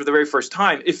oftentimes for the very first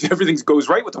time, if everything goes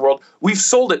right with the world, we've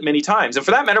sold it many times. And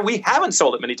for that matter, we haven't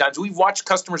sold it many times. We've watched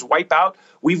customers wipe out.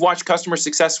 We've watched customers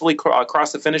successfully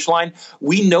cross the finish line.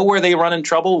 We know where they run in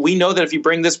trouble. We know that if you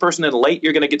bring this person in late,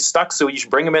 you're going to get stuck. So you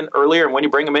should bring them in earlier. And when you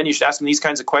bring them in, you should ask them these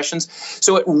kinds of questions.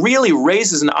 So it really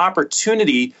raises an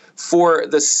opportunity for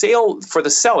the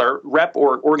seller, rep,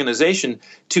 or organization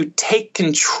to take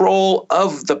control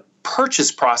of the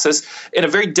purchase process in a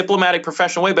very diplomatic,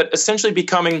 professional way, but essentially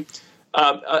becoming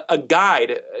a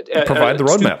guide. Provide the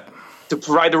roadmap. To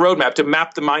provide the roadmap, to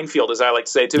map the minefield, as I like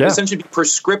to say, to essentially be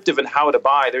prescriptive in how to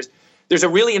buy. There's a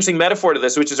really interesting metaphor to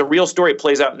this, which is a real story. It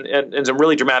plays out in some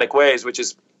really dramatic ways, which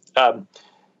is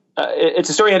it's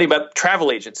a story, Andy, about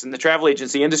travel agents and the travel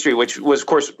agency industry, which was, of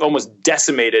course, almost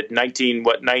decimated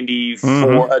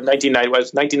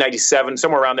 1997,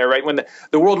 somewhere around there, right? When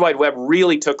the World Wide Web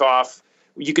really took off.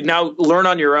 You could now learn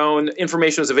on your own.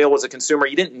 Information was available as a consumer.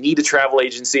 You didn't need a travel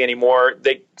agency anymore.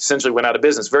 They essentially went out of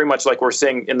business, very much like we're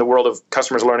seeing in the world of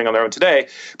customers learning on their own today.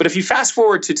 But if you fast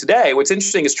forward to today, what's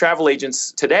interesting is travel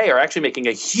agents today are actually making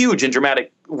a huge and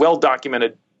dramatic,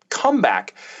 well-documented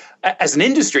comeback as an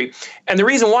industry. And the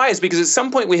reason why is because at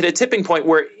some point we hit a tipping point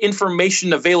where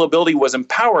information availability was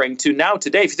empowering to now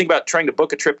today. If you think about trying to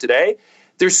book a trip today,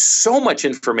 there's so much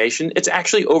information. It's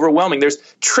actually overwhelming. There's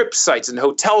trip sites and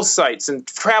hotel sites and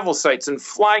travel sites and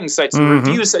flying sites and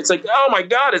review sites. Like, oh my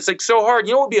God, it's like so hard.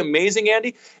 You know what would be amazing,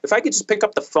 Andy? If I could just pick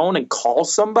up the phone and call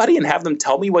somebody and have them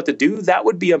tell me what to do, that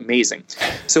would be amazing.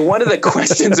 So one of the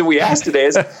questions that we asked today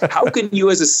is, how can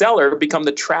you as a seller become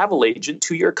the travel agent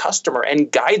to your customer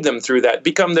and guide them through that,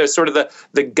 become the sort of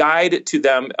the guide to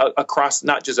them across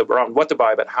not just around what to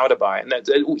buy, but how to buy. And that's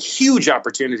huge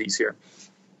opportunities here.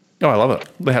 Oh, I love it.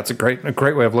 That's a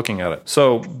great way of looking at it.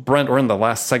 So, Brent, we're in the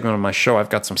last segment of my show. I've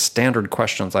got some standard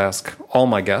questions I ask all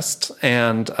my guests.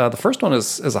 And the first one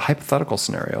is a hypothetical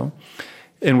scenario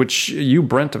in which you,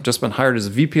 Brent, have just been hired as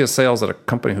VP of sales at a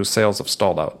company whose sales have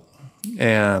stalled out.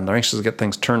 And they're anxious to get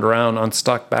things turned around,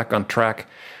 unstuck, back on track.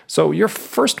 So your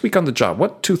first week on the job,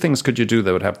 what 2 things could you do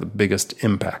that would have the biggest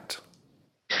impact?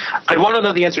 I want to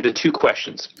know the answer to 2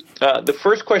 questions. The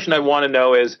first question I want to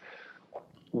know is,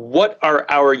 what are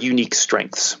our unique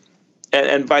strengths?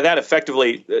 And by that,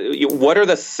 effectively, what are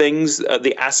the things,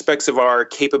 the aspects of our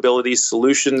capabilities,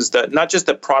 solutions, that not just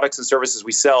the products and services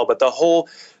we sell, but the whole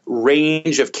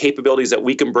range of capabilities that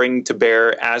we can bring to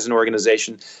bear as an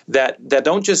organization that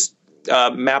don't just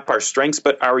map our strengths,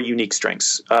 but our unique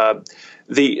strengths. One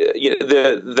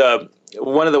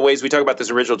of the ways we talk about this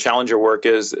original Challenger work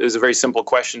is a very simple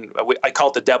question. I call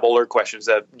it the Deb Oler question, as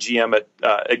a GM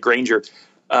at Grainger.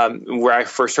 Where I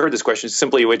first heard this question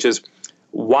simply, which is,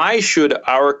 why should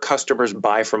our customers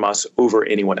buy from us over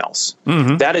anyone else?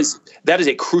 That is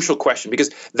a crucial question, because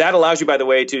that allows you, by the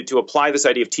way, to apply this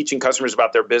idea of teaching customers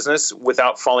about their business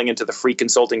without falling into the free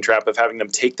consulting trap of having them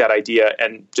take that idea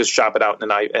and just shop it out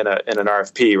in an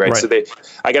RFP, right? So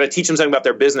I got to teach them something about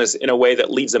their business in a way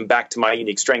that leads them back to my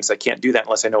unique strengths. I can't do that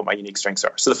unless I know what my unique strengths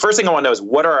are. So the first thing I want to know is,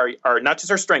 what are our not just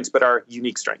our strengths, but our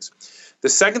unique strengths? The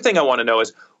second thing I want to know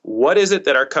is, what is it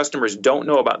that our customers don't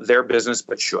know about their business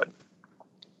but should?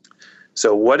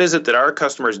 So what is it that our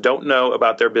customers don't know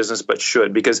about their business but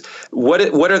should? Because what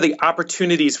are the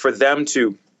opportunities for them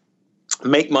to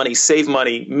make money, save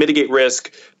money, mitigate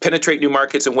risk, penetrate new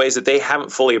markets in ways that they haven't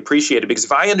fully appreciated? Because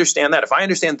if I understand that, if I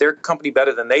understand their company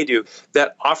better than they do,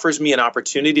 that offers me an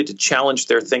opportunity to challenge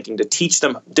their thinking, to teach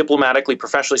them diplomatically,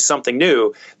 professionally something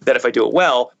new that, if I do it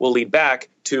well, will lead back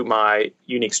to my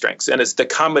unique strengths. And it's the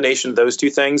combination of those 2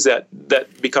 things that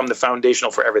become the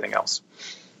foundational for everything else.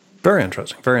 Very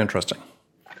interesting. Very interesting.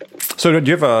 So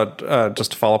do you have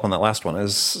just to follow up on that last one,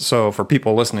 so for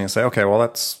people listening and say, okay, well,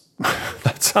 that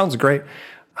sounds great.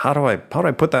 How do I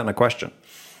put that in a question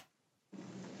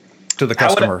to the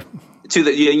customer? That's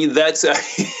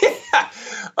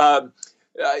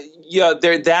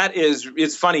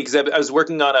it's funny because I was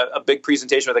working on a big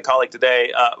presentation with a colleague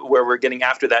today where we're getting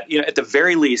after that. At the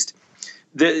very least,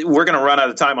 we're going to run out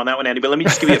of time on that one, Andy. But let me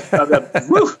just give you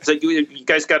so you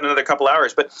guys got another couple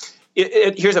hours. But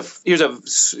here's a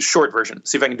short version.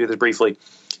 See if I can do this briefly.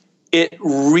 It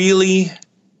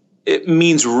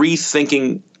means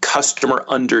rethinking customer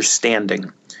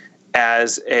understanding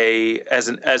as a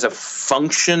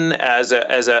function, as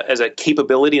a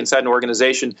capability inside an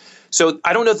organization. So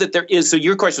I don't know that there is. So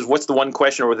your question is, what's the one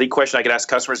question or the question I could ask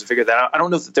customers to figure that out? I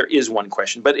don't know that there is one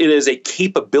question, but it is a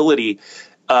capability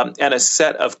and a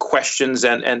set of questions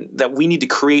and that we need to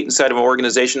create inside of an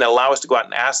organization that allow us to go out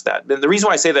and ask that. And the reason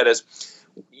why I say that is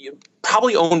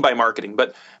probably owned by marketing,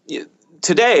 but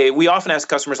today we often ask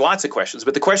customers lots of questions,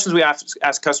 but the questions we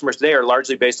ask customers today are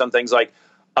largely based on things like,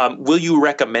 will you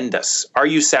recommend us? Are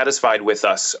you satisfied with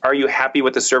us? Are you happy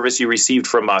with the service you received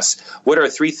from us? What are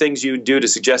 3 things you do to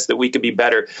suggest that we could be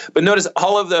better? But notice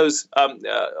all of those,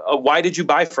 why did you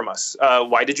buy from us?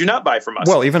 Why did you not buy from us?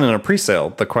 Well, even in a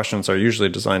pre-sale, the questions are usually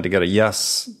designed to get a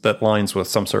yes that lines with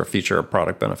some sort of feature or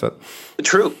product benefit.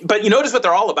 True. But you notice what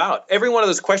they're all about. Every one of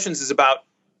those questions is about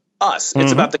us.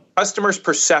 It's about the customer's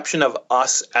perception of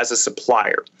us as a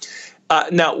supplier.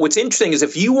 Now, what's interesting is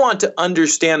if you want to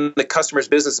understand the customer's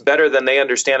business better than they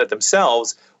understand it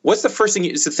themselves, what's the first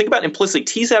thing so think about implicitly,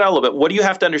 tease that out a little bit. What do you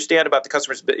have to understand about the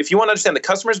customer's business? If you want to understand the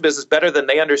customer's business better than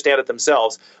they understand it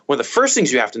themselves, one of the first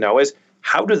things you have to know is,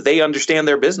 how do they understand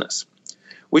their business?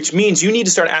 Which means you need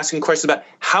to start asking questions about,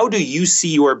 how do you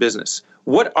see your business?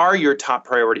 What are your top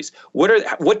priorities?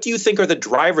 What do you think are the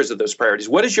drivers of those priorities?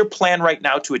 What is your plan right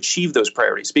now to achieve those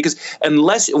priorities? Because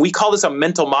unless we call this a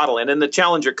mental model, and in the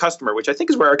Challenger Customer, which I think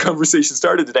is where our conversation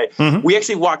started today, we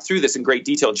actually walked through this in great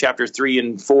detail in chapters 3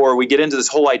 and 4. We get into this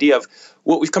whole idea of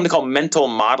what we've come to call mental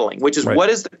modeling, which is what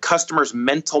is the customer's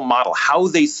mental model, how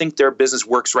they think their business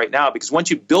works right now. Because once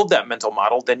you build that mental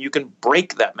model, then you can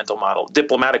break that mental model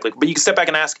diplomatically. But you can step back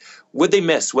and ask, what they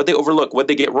miss, what they overlook, what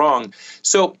they get wrong.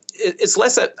 So it's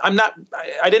less that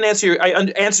I didn't answer your, I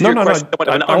answered your question.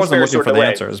 I wasn't looking for the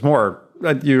answer. It's more,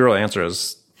 you really answer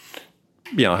is,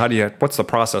 what's the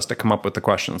process to come up with the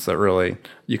questions that really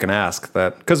you can ask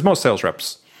that, because most sales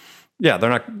reps, they're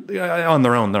not on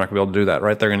their own. They're not going to be able to do that,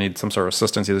 right? They're going to need some sort of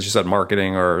assistance, as you said,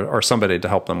 marketing or somebody to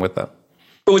help them with that.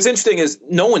 But what's interesting is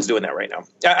no one's doing that right now.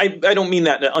 I don't mean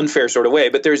that in an unfair sort of way,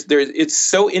 but it's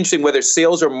so interesting whether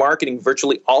sales or marketing,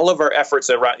 virtually all of our efforts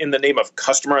around in the name of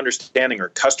customer understanding or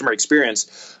customer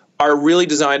experience are really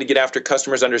designed to get after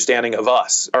customers' understanding of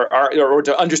us or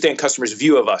to understand customers'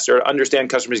 view of us or understand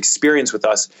customers' experience with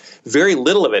us. Very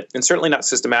little of it, and certainly not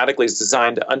systematically, is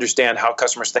designed to understand how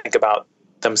customers think about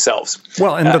themselves.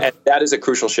 Well, and that is a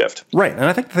crucial shift. Right. And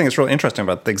I think the thing that's really interesting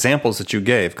about the examples that you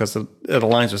gave, because it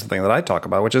aligns with something that I talk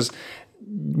about, which is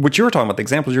what you were talking about. The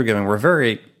examples you're giving were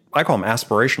very, I call them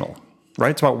aspirational,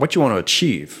 right? It's about what you want to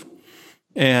achieve.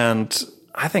 And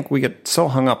I think we get so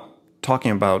hung up talking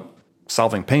about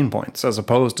solving pain points as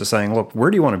opposed to saying, look,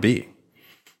 where do you want to be?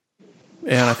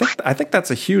 And I think that's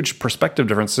a huge perspective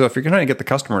difference. So if you're trying to get the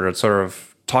customer to sort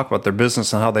of talk about their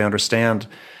business and how they understand,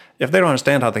 if they don't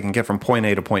understand how they can get from point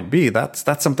A to point B, that's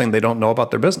something they don't know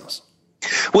about their business.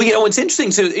 Well, what's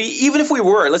interesting, so even if we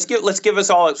were, let's give us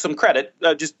all some credit,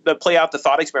 just play out the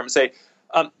thought experiment, say,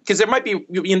 because there might be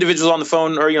individuals on the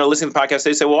phone or listening to the podcast,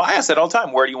 they say, well, I ask that all the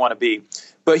time, where do you want to be?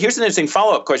 But here's an interesting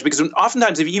follow-up question, because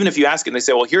oftentimes, even if you ask it and they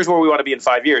say, well, here's where we want to be in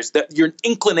 5 years, that your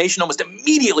inclination almost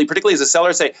immediately, particularly as a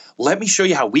seller, say, let me show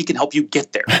you how we can help you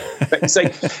get there. Right? It's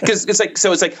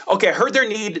like, okay, I heard their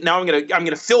need. Now I'm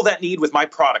gonna fill that need with my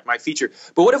product, my feature.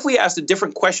 But what if we asked a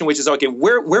different question, which is, okay,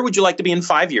 where would you like to be in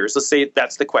 5 years? Let's say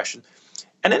that's the question,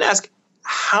 and then ask,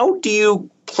 how do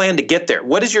you plan to get there?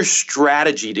 What is your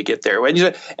strategy to get there? And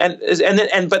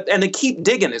then keep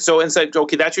digging it. So and say,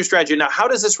 okay, that's your strategy. Now, how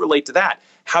does this relate to that?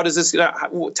 How does this?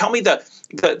 Tell me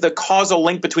the causal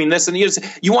link between this and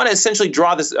you want to essentially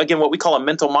draw this, again, what we call a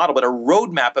mental model, but a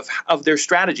roadmap of their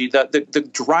strategy, the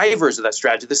drivers of that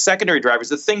strategy, the secondary drivers,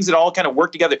 the things that all kind of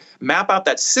work together. Map out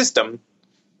that system,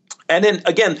 and then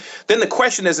again, then the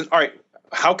question isn't, all right,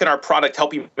 how can our product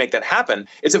help you make that happen?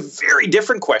 It's a very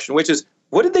different question, which is,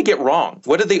 what did they get wrong?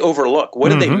 What did they overlook? What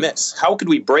did they miss? How could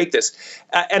we break this?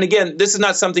 And again, this is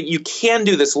not something you can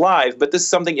do this live, but this is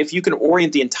something, if you can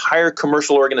orient the entire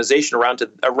commercial organization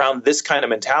around this kind of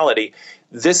mentality,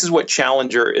 this is what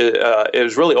Challenger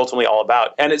is really ultimately all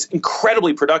about. And it's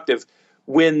incredibly productive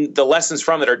when the lessons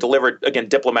from it are delivered, again,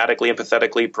 diplomatically,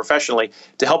 empathetically, professionally,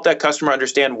 to help that customer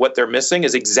understand what they're missing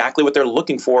is exactly what they're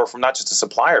looking for from not just a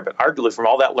supplier, but arguably from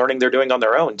all that learning they're doing on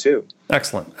their own, too.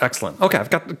 Excellent. Okay, I've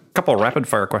got a couple of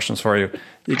rapid-fire questions for you.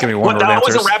 You give me one-word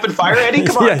answers. That was a rapid-fire, Eddie?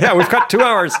 Come on. Yeah, we've got 2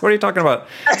 hours. What are you talking about?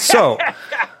 So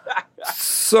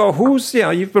who's,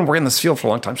 you've been working in this field for a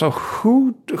long time. So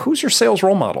who's your sales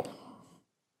role model?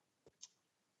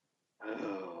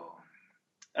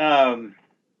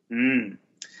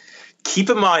 Keep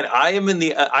in mind, I am in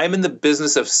the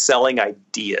business of selling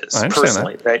ideas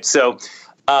personally, that. Right? So,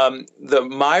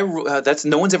 that's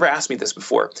no one's ever asked me this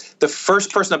before. The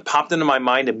first person that popped into my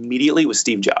mind immediately was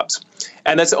Steve Jobs,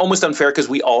 and that's almost unfair because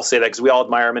we all say that because we all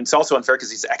admire him, and it's also unfair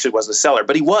because he actually wasn't a seller,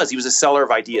 but he was a seller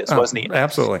of ideas, wasn't he?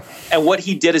 Absolutely. And what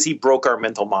he did is he broke our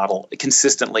mental model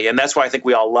consistently, and that's why I think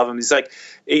we all love him. He's like,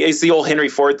 it's the old Henry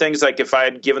Ford thing. It's like if I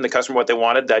had given the customer what they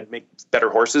wanted, I'd make better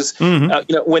horses.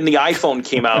 Mm-hmm. When the iPhone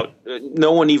came out,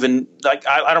 no one even I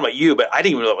don't know about you, but I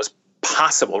didn't even know it was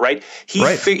possible, right?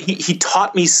 He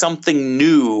taught me something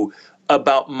new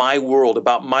about my world,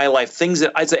 about my life, things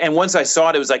that and once I saw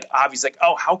it, it was like obvious, like,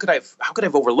 oh, how could I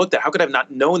have overlooked that? How could I have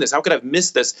not known this? How could I have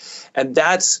missed this? And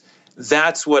that's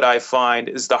what I find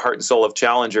is the heart and soul of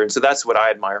Challenger. And so that's what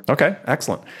I admire. Okay,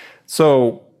 excellent.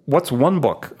 So what's one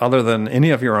book other than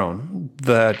any of your own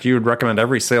that you would recommend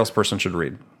every salesperson should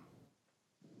read?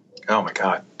 Oh my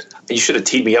God. You should have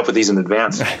teed me up with these in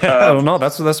advance. I don't know.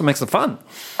 That's what makes it fun.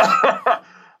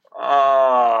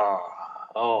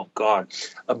 Oh God.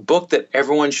 A book that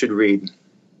everyone should read.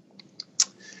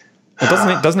 It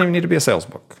doesn't even need to be a sales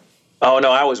book. Oh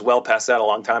no, I was well past that a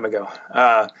long time ago.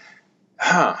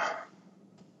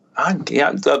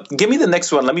 Give me the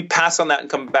next one. Let me pass on that and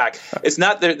come back. It's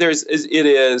not there. It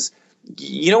is.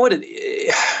 You know what?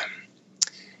 I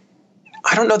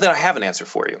don't know that I have an answer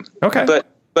for you. Okay.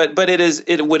 But it is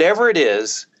whatever it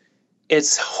is.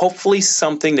 It's hopefully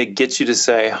something that gets you to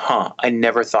say, I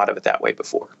never thought of it that way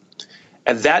before.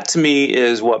 And that to me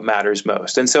is what matters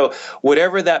most. And so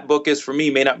whatever that book is for me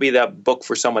may not be that book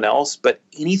for someone else, but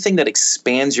anything that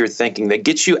expands your thinking, that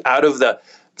gets you out of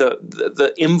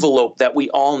the envelope that we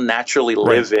all naturally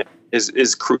live in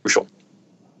is crucial.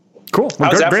 Cool.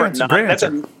 Well, that's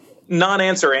a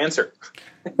non-answer answer.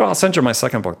 Well, I'll send you my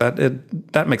second book.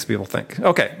 That makes people think.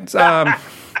 Okay.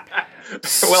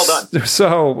 Well done.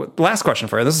 So, last question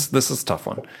for you. This is a tough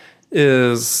one.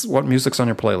 Is what music's on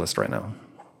your playlist right now?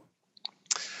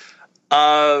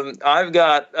 I've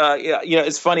got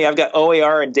it's funny. I've got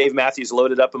OAR and Dave Matthews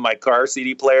loaded up in my car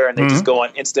CD player, and they just go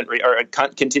on instant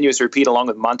continuous repeat along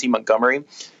with Monty Montgomery.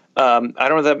 I don't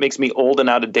know if that makes me old and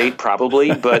out of date,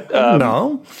 probably, but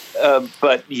no.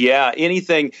 But yeah,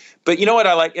 anything. But you know what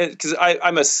I like, because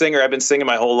I'm a singer. I've been singing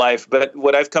my whole life. But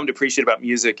what I've come to appreciate about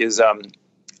music is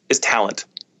talent.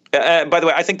 By the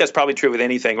way, I think that's probably true with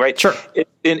anything, right? Sure.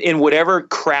 In whatever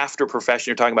craft or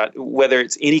profession you're talking about, whether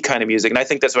it's any kind of music, and I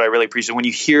think that's what I really appreciate. When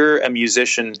you hear a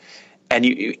musician, and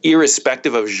you,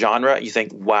 irrespective of genre, you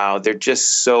think, wow, they're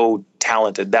just so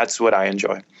talented. That's what I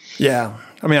enjoy. Yeah.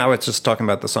 I mean, I was just talking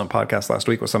about this on a podcast last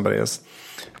week with somebody.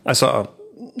 I saw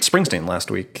Springsteen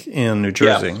last week in New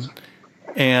Jersey. Yeah.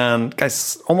 And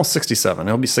guy's almost 67.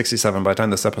 He'll be 67 by the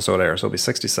time this episode airs. He'll be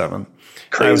 67.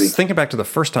 Crazy. I was thinking back to the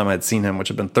first time I'd seen him, which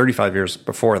had been 35 years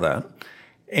before that.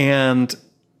 And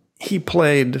he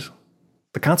played,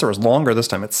 the concert was longer this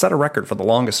time. It set a record for the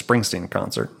longest Springsteen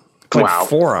concert. Played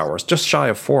 4 hours, just shy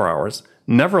of 4 hours.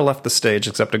 Never left the stage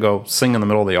except to go sing in the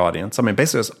middle of the audience. I mean,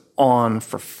 basically it was on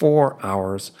for 4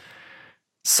 hours.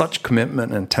 Such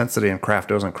commitment and intensity and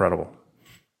craft. It was incredible.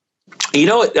 You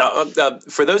know,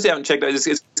 for those who haven't checked out,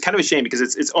 it's kind of a shame because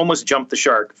it's almost jumped the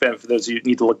shark. For those of you who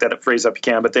need to look that phrase up, you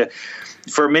can. But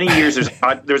for many years, there's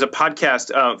a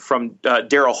podcast from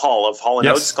Daryl Hall of Hall &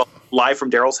 Oates called Live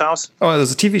from Daryl's House. Oh,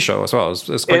 there's a TV show as well.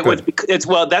 It's quite good.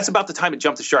 Well, that's about the time it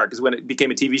jumped the shark is when it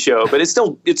became a TV show. But it's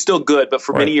still good. But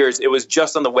for many years, it was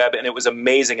just on the web, and it was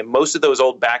amazing. And most of those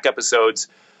old back episodes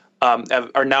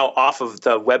are now off of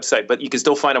the website, but you can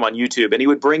still find them on YouTube. And he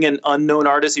would bring in unknown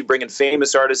artists. He'd bring in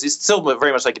famous artists. He's still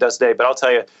very much like he does today. But I'll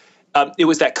tell you, it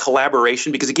was that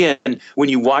collaboration because, again, when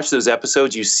you watch those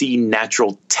episodes, you see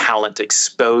natural talent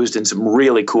exposed in some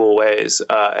really cool ways.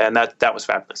 And that was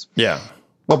fabulous. Yeah.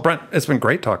 Well, Brent, it's been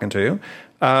great talking to you.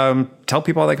 Tell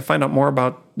people how they can find out more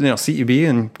about CEB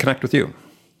and connect with you.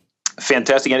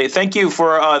 Fantastic, Andy. Thank you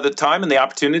for the time and the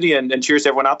opportunity, and cheers to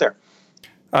everyone out there.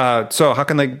 So how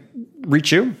can they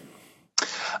reach you?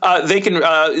 They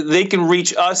can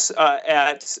reach us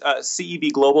at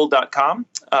cebglobal.com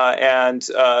and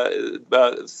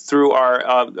through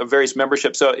our various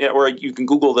memberships. So, or you can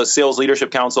Google the Sales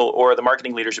Leadership Council or the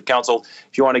Marketing Leadership Council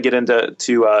if you want to get into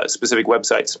specific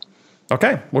websites.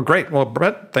 Okay, well, great. Well,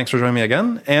 Brett, thanks for joining me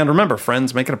again. And remember,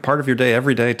 friends, make it a part of your day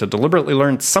every day to deliberately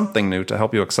learn something new to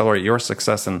help you accelerate your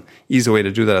success. And easy way to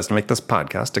do that is to make this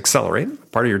podcast Accelerate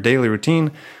part of your daily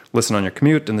routine. Listen on your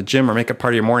commute, in the gym, or make it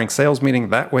part of your morning sales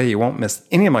meeting. That way you won't miss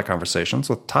any of my conversations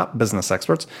with top business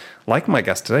experts, like my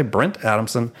guest today, Brent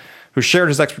Adamson, who shared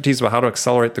his expertise about how to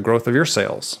accelerate the growth of your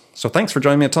sales. So thanks for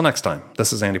joining me. Until next time,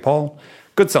 this is Andy Paul.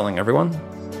 Good selling, everyone.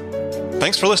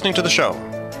 Thanks for listening to the show.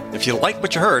 If you like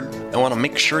what you heard and want to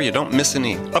make sure you don't miss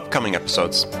any upcoming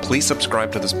episodes, please subscribe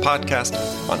to this podcast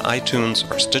on iTunes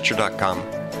or Stitcher.com.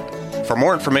 For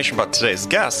more information about today's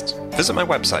guest, visit my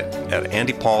website at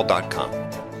andypaul.com.